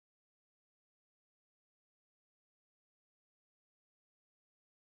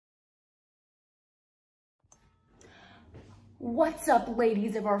What's up,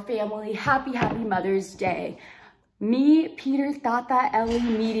 ladies of our family? Happy Mother's Day. Me, Peter, Tata, Ellie,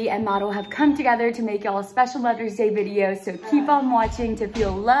 Meaty, and Mado have come together to make y'all a special Mother's Day video, so keep on watching to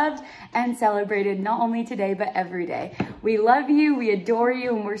feel loved and celebrated, not only today, but every day. We love you, we adore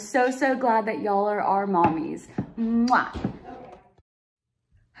you, and we're so glad that y'all are our mommies. Mwah!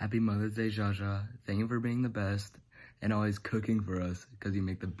 Happy Mother's Day, Giagia. Thank you for being the best and always cooking for us because you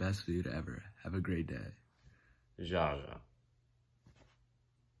make the best food ever. Have a great day. Giagia.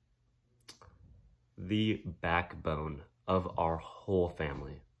 The backbone of our whole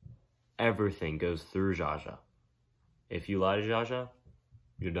family. Everything goes through Giagia. If you lie to Giagia,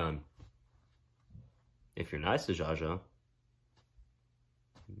 you're done. If you're nice to Giagia,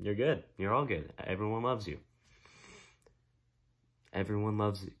 you're good. You're all good. Everyone loves you. Everyone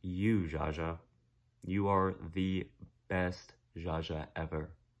loves you, Giagia. You are the best Giagia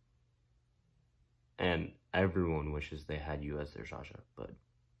ever. And everyone wishes they had you as their Giagia, but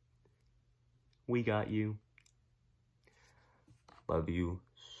we got you. Love you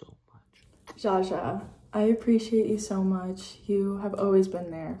so much. Giagia, I appreciate you so much. You have always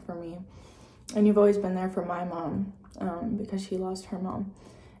been there for me. And you've always been there for my mom, because she lost her mom.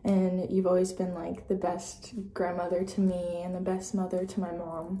 And you've always been like the best grandmother to me and the best mother to my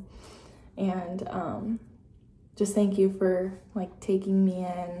mom. And just thank you for like taking me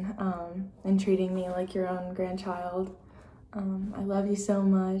in and treating me like your own grandchild. I love you so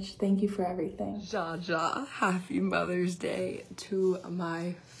much. Thank you for everything. Giagia, happy Mother's Day to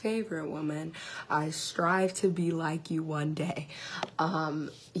my favorite woman. I strive to be like you one day.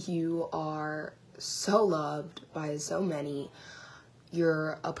 You are so loved by so many.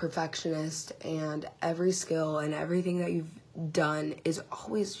 You're a perfectionist, and every skill and everything that you've done is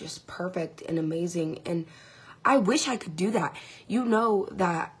always just perfect and amazing. And I wish I could do that. You know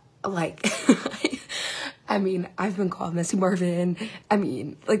that, like, I mean, I've been called Missy Marvin. I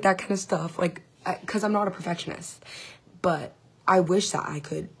mean, like that kind of stuff, like, because I'm not a perfectionist. But I wish that I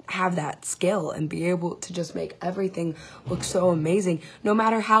could have that skill and be able to just make everything look so amazing, no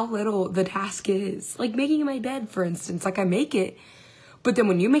matter how little the task is. Like making my bed, for instance, like I make it, but then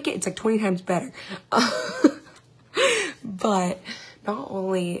when you make it, it's like 20 times better. But not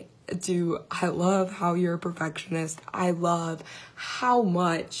only do I love how you're a perfectionist, I love how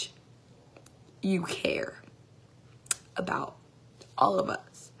much you care about all of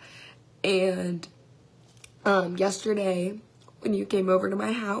us. And yesterday when you came over to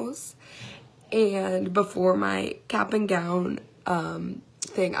my house, and before my cap and gown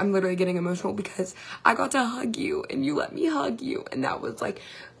thing, I'm literally getting emotional because I got to hug you and you let me hug you, and that was like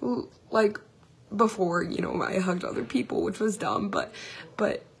before, you know, I hugged other people, which was dumb, but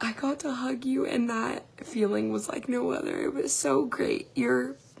I got to hug you, and that feeling was like no other. It was so great.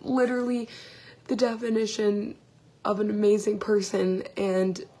 You're literally the definition of an amazing person,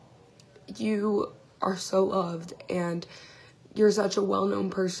 and you are so loved, and you're such a well-known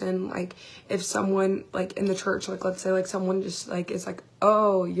person. Like, if someone, like, in the church, like, let's say, like, someone just, like, is like,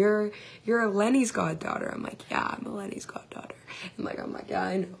 oh, you're a Lenny's goddaughter. I'm like, yeah, I'm a Lenny's goddaughter. And, like, I'm like, yeah,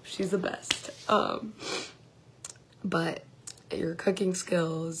 I know, she's the best. But your cooking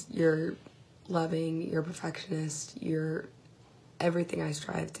skills, you're loving, you're a perfectionist, you're everything I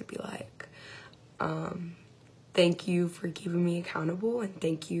strive to be like. Thank you for keeping me accountable, and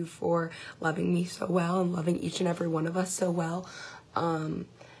thank you for loving me so well and loving each and every one of us so well.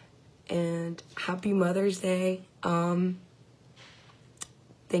 And happy Mother's Day.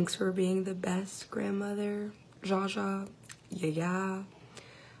 Thanks for being the best grandmother, Giagia. Yeah.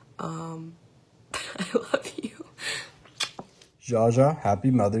 I love you. Giagia,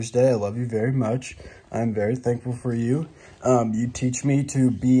 happy Mother's Day. I love you very much. I'm very thankful for you. You teach me to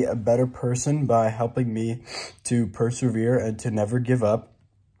be a better person by helping me to persevere and to never give up,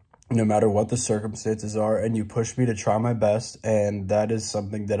 no matter what the circumstances are, and you push me to try my best, and that is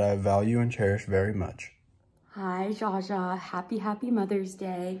something that I value and cherish very much. Hi, Giagia. Happy Mother's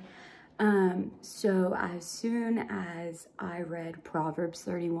Day. So as soon as I read Proverbs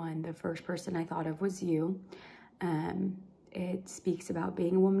 31, the first person I thought of was you. It speaks about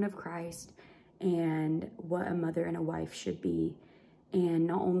being a woman of Christ and what a mother and a wife should be. And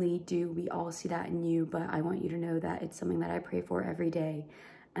not only do we all see that in you, but I want you to know that it's something that I pray for every day.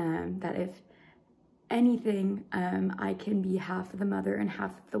 That if anything, I can be half the mother and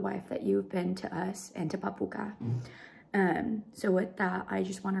half the wife that you've been to us and to Papuka. So with that, I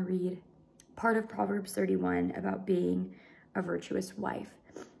just want to read part of Proverbs 31 about being a virtuous wife.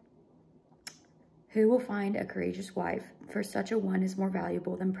 Who will find a courageous wife? For such a one is more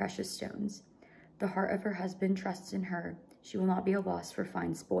valuable than precious stones. The heart of her husband trusts in her. She will not be a loss for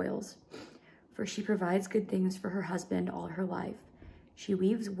fine spoils. for she provides good things for her husband all her life. She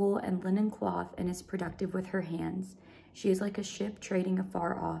weaves wool and linen cloth and is productive with her hands. She is like a ship trading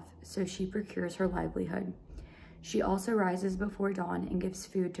afar off, so she procures her livelihood. She also rises before dawn and gives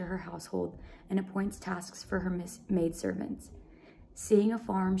food to her household and appoints tasks for her maidservants. Seeing a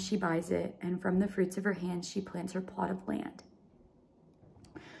farm, she buys it, and from the fruits of her hands she plants her plot of land.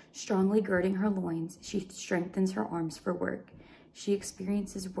 Strongly girding her loins, she strengthens her arms for work. She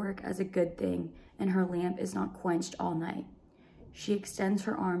experiences work as a good thing, and her lamp is not quenched all night. She extends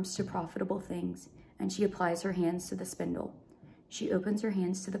her arms to profitable things, and she applies her hands to the spindle. She opens her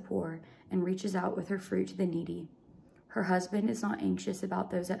hands to the poor and reaches out with her fruit to the needy. Her husband is not anxious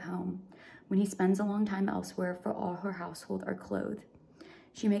about those at home, when he spends a long time elsewhere, for all her household are clothed.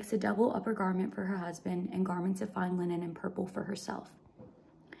 She makes a double upper garment for her husband and garments of fine linen and purple for herself.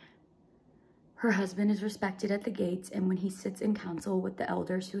 Her husband is respected at the gates, and when he sits in council with the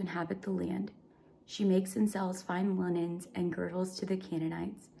elders who inhabit the land. She makes and sells fine linens and girdles to the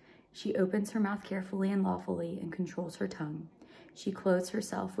Canaanites. She opens her mouth carefully and lawfully and controls her tongue. She clothes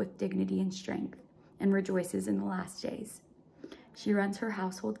herself with dignity and strength and rejoices in the last days. She runs her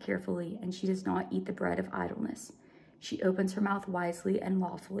household carefully, and she does not eat the bread of idleness. She opens her mouth wisely and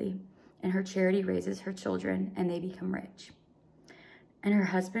lawfully, and her charity raises her children, and they become rich. And her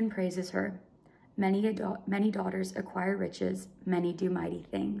husband praises her. Many daughters acquire riches, many do mighty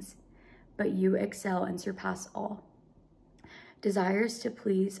things, but you excel and surpass all. Desires to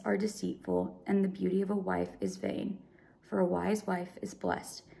please are deceitful, and the beauty of a wife is vain. For a wise wife is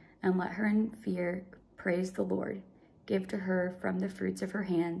blessed, and let her in fear praise the Lord. Give to her from the fruits of her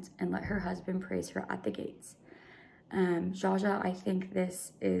hands, and let her husband praise her at the gates. Giagia, I think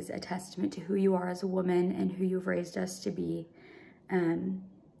this is a testament to who you are as a woman and who you've raised us to be. And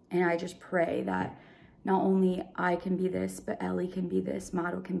I just pray that not only I can be this, but Ellie can be this,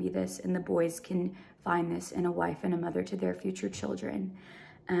 Mado can be this, and the boys can find this in a wife and a mother to their future children.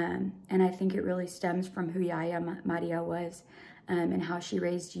 And I think it really stems from who giagia Maria was, and how she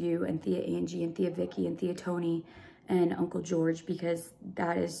raised you and Thea Angie and Thea Vicky and Thea Tony and Uncle George, because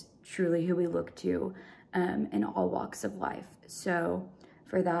that is truly who we look to in all walks of life. So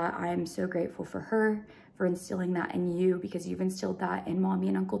for that, I am so grateful for her, for instilling that in you, because you've instilled that in Mommy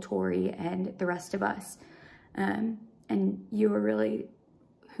and Uncle Tori and the rest of us. And you are really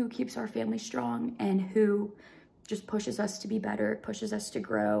who keeps our family strong and who just pushes us to be better, pushes us to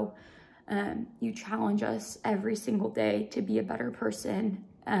grow. You challenge us every single day to be a better person.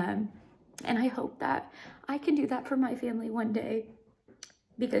 And I hope that I can do that for my family one day,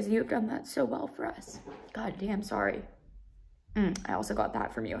 because you have done that so well for us. God damn, sorry. I also got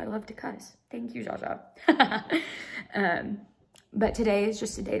that from you. I love to cuss. Thank you, Giagia. But today is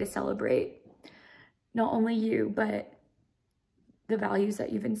just a day to celebrate not only you, but the values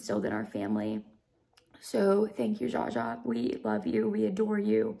that you've instilled in our family. So thank you, Giagia. We love you. We adore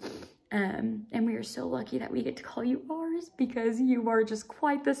you. And we are so lucky that we get to call you ours, because you are just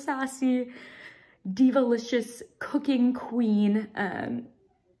quite the sassy, divalicious cooking queen. And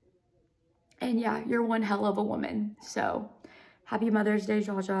yeah, you're one hell of a woman. So happy Mother's Day,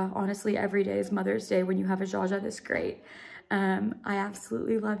 Giagia. Honestly, every day is Mother's Day when you have a Giagia this great. I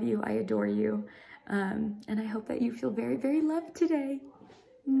absolutely love you. I adore you. And I hope that you feel very, very loved today.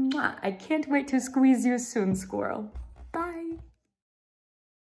 Mwah. I can't wait to squeeze you soon, squirrel.